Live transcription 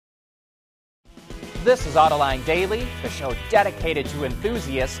This is Autoline Daily, the show dedicated to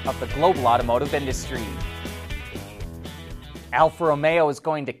enthusiasts of the global automotive industry. Alfa Romeo is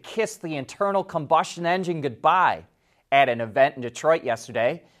going to kiss the internal combustion engine goodbye. At an event in Detroit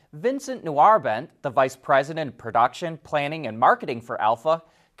yesterday, Vincent Noirabent, the Vice President of Production, Planning, and Marketing for Alfa,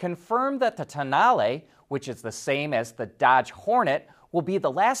 confirmed that the Tonale, which is the same as the Dodge Hornet, will be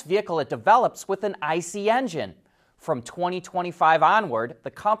the last vehicle it develops with an ICE engine. From 2025 onward,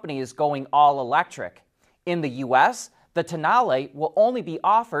 the company is going all electric. In the U.S., the Tonale will only be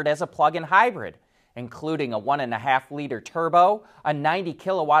offered as a plug-in hybrid, including a 1.5-liter turbo, a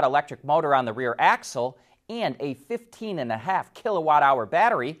 90-kilowatt electric motor on the rear axle, and a 15.5-kilowatt-hour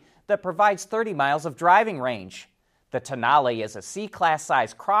battery that provides 30 miles of driving range. The Tonale is a C-Class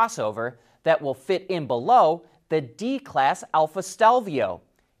size crossover that will fit in below the D-Class Alfa Stelvio.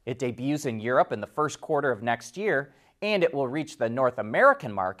 It debuts in Europe in the first quarter of next year, and it will reach the North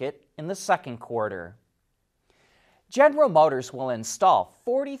American market in the second quarter. General Motors will install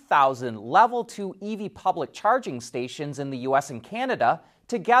 40,000 Level 2 EV public charging stations in the U.S. and Canada,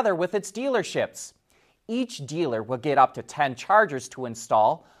 together with its dealerships. Each dealer will get up to 10 chargers to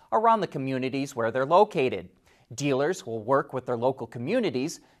install around the communities where they're located. Dealers will work with their local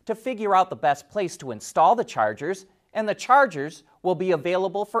communities to figure out the best place to install the chargers, and the chargers will be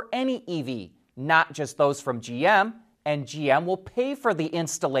available for any EV, not just those from GM, and GM will pay for the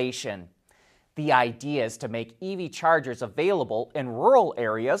installation. The idea is to make EV chargers available in rural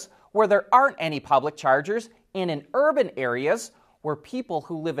areas where there aren't any public chargers and in urban areas where people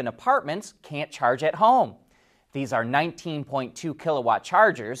who live in apartments can't charge at home. These are 19.2 kilowatt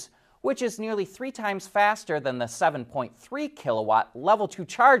chargers, which is nearly 3 times faster than the 7.3 kilowatt Level 2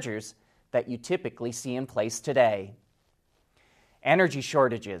 chargers that you typically see in place today. Energy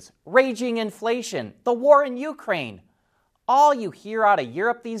shortages, raging inflation, the war in Ukraine. All you hear out of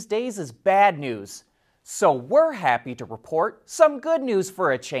Europe these days is bad news. So we're happy to report some good news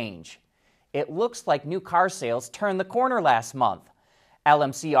for a change. It looks like new car sales turned the corner last month.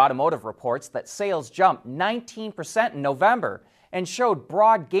 LMC Automotive reports that sales jumped 19% in November and showed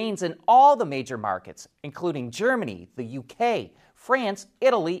broad gains in all the major markets, including Germany, the UK, France,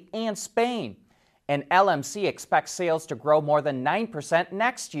 Italy, and Spain. And LMC expects sales to grow more than 9%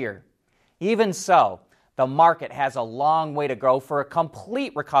 next year. Even so, the market has a long way to go for a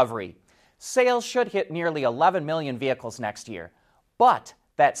complete recovery. Sales should hit nearly 11 million vehicles next year, but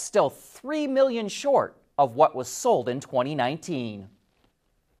that's still 3 million short of what was sold in 2019.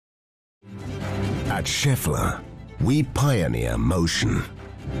 At Schaeffler, we pioneer motion.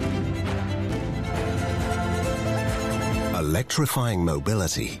 Electrifying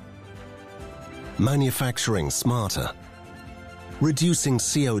mobility, manufacturing smarter, reducing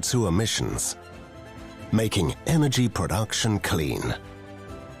CO2 emissions, making energy production clean.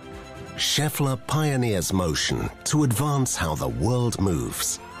 Schaeffler pioneers motion to advance how the world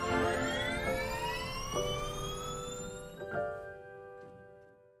moves.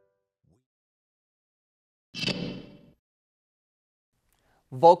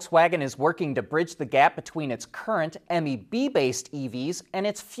 Volkswagen is working to bridge the gap between its current MEB-based EVs and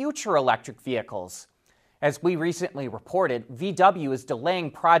its future electric vehicles. As we recently reported, VW is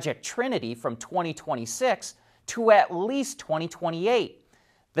delaying Project Trinity from 2026 to at least 2028.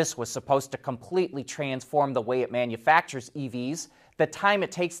 This was supposed to completely transform the way it manufactures EVs, the time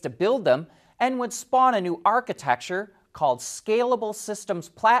it takes to build them, and would spawn a new architecture called Scalable Systems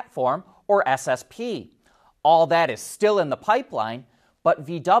Platform, or SSP. All that is still in the pipeline, but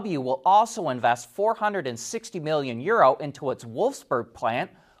VW will also invest 460 million euro into its Wolfsburg plant,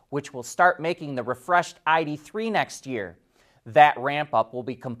 which will start making the refreshed ID.3 next year. That ramp-up will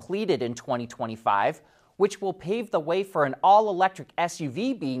be completed in 2025, which will pave the way for an all-electric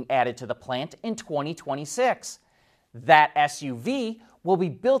SUV being added to the plant in 2026. That SUV will be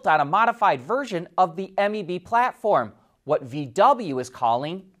built on a modified version of the MEB platform, what VW is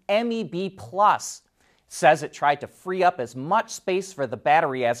calling MEB Plus. Says it tried to free up as much space for the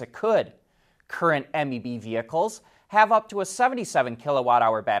battery as it could. Current MEB vehicles have up to a 77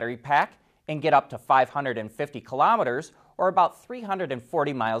 kilowatt-hour battery pack and get up to 550 kilometers, or about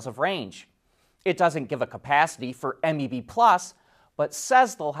 340 miles of range. It doesn't give a capacity for MEB Plus, but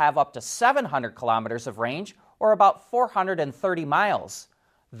says they'll have up to 700 kilometers of range, or about 430 miles.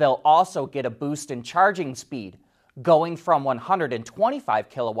 They'll also get a boost in charging speed, going from 125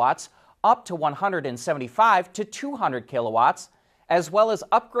 kilowatts up to 175 to 200 kilowatts, as well as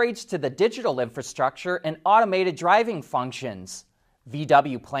upgrades to the digital infrastructure and automated driving functions.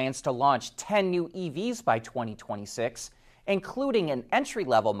 VW plans to launch 10 new EVs by 2026, including an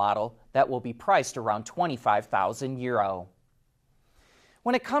entry-level model that will be priced around €25,000.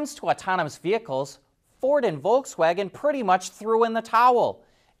 When it comes to autonomous vehicles, Ford and Volkswagen pretty much threw in the towel.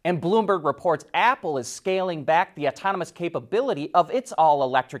 And Bloomberg reports Apple is scaling back the autonomous capability of its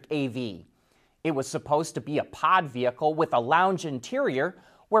all-electric AV. It was supposed to be a pod vehicle with a lounge interior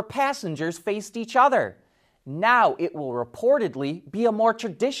where passengers faced each other. Now it will reportedly be a more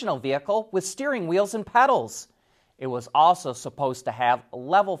traditional vehicle with steering wheels and pedals. It was also supposed to have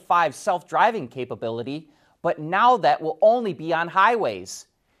level 5 self-driving capability, but now that will only be on highways.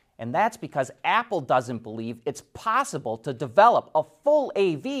 And that's because Apple doesn't believe it's possible to develop a full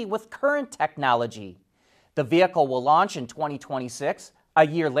AV with current technology. The vehicle will launch in 2026, a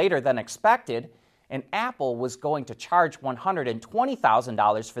year later than expected, and Apple was going to charge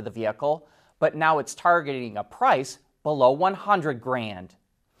 $120,000 for the vehicle, but now it's targeting a price below $100,000.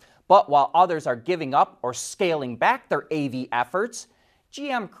 But while others are giving up or scaling back their AV efforts,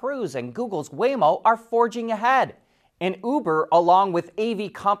 GM Cruise and Google's Waymo are forging ahead. And Uber, along with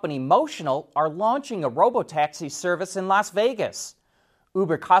AV company Motional, are launching a robotaxi service in Las Vegas.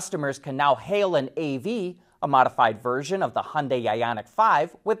 Uber customers can now hail an AV, a modified version of the Hyundai Ioniq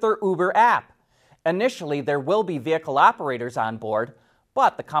 5, with their Uber app. Initially, there will be vehicle operators on board,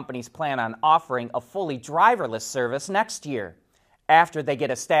 but the companies plan on offering a fully driverless service next year. After they get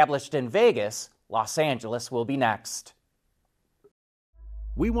established in Vegas, Los Angeles will be next.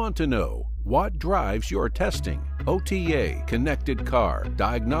 We want to know what drives your testing. OTA, connected car,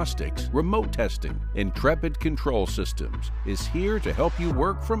 diagnostics, remote testing. Intrepid Control Systems is here to help you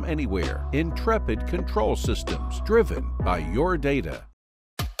work from anywhere. Intrepid Control Systems, driven by your data.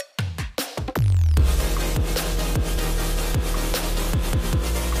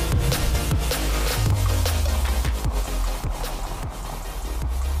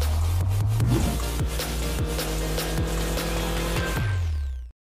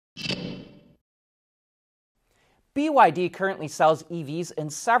 BYD currently sells EVs in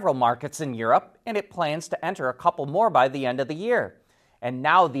several markets in Europe, and it plans to enter a couple more by the end of the year. And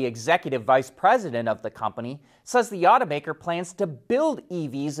now the executive vice president of the company says the automaker plans to build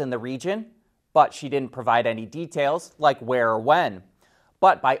EVs in the region, but she didn't provide any details like where or when.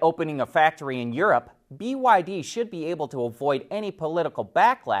 But by opening a factory in Europe, BYD should be able to avoid any political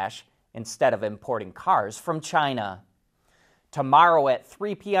backlash instead of importing cars from China. Tomorrow at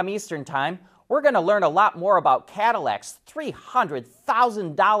 3 p.m. Eastern Time, we're going to learn a lot more about Cadillac's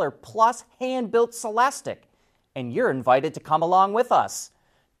 $300,000 plus hand-built Celestiq, and you're invited to come along with us.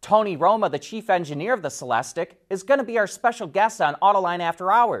 Tony Roma, the chief engineer of the Celestiq, is going to be our special guest on Autoline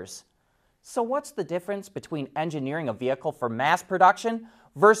After Hours. So what's the difference between engineering a vehicle for mass production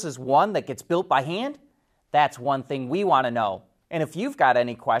versus one that gets built by hand? That's one thing we want to know. And if you've got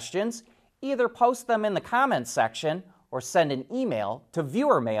any questions, either post them in the comments section or send an email to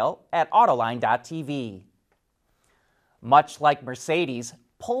viewermail@autoline.tv. Much like Mercedes,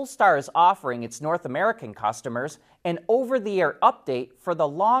 Polestar is offering its North American customers an over-the-air update for the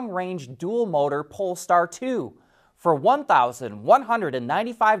long-range dual-motor Polestar 2. For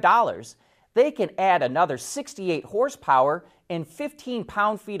 $1,195, they can add another 68 horsepower and 15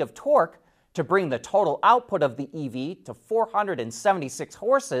 pound-feet of torque to bring the total output of the EV to 476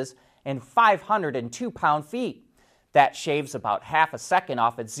 horses and 502 pound-feet. That shaves about half a second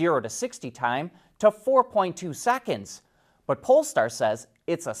off its 0 to 60 time to 4.2 seconds. But Polestar says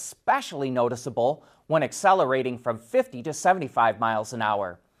it's especially noticeable when accelerating from 50 to 75 miles an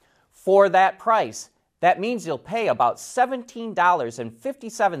hour. For that price, that means you'll pay about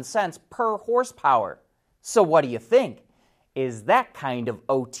 $17.57 per horsepower. So what do you think? Is that kind of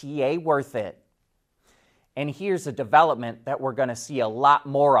OTA worth it? And here's a development that we're going to see a lot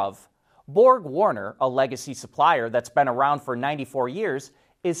more of. Borg Warner, a legacy supplier that's been around for 94 years,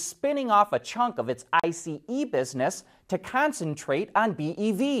 is spinning off a chunk of its ICE business to concentrate on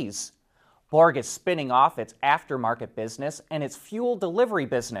BEVs. Borg is spinning off its aftermarket business and its fuel delivery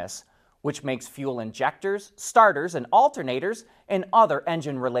business, which makes fuel injectors, starters, and alternators and other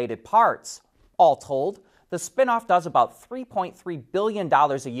engine-related parts. All told, the spinoff does about $3.3 billion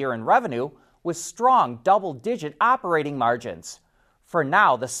a year in revenue with strong double-digit operating margins. For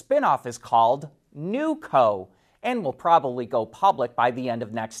now, the spinoff is called NewCo and will probably go public by the end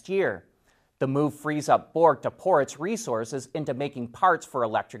of next year. The move frees up Borg to pour its resources into making parts for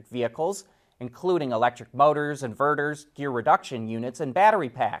electric vehicles, including electric motors, inverters, gear reduction units, and battery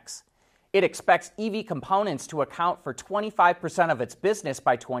packs. It expects EV components to account for 25% of its business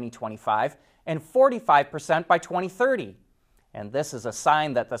by 2025 and 45% by 2030. And this is a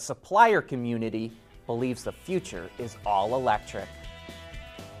sign that the supplier community believes the future is all electric.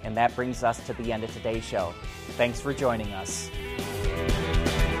 And that brings us to the end of today's show. Thanks for joining us.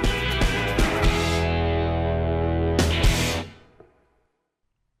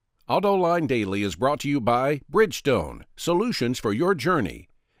 AutoLine Daily is brought to you by Bridgestone, solutions for your journey.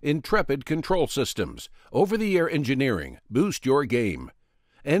 Intrepid Control Systems, over-the-air engineering, boost your game.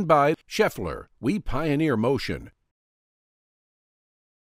 And by Schaeffler, we pioneer motion.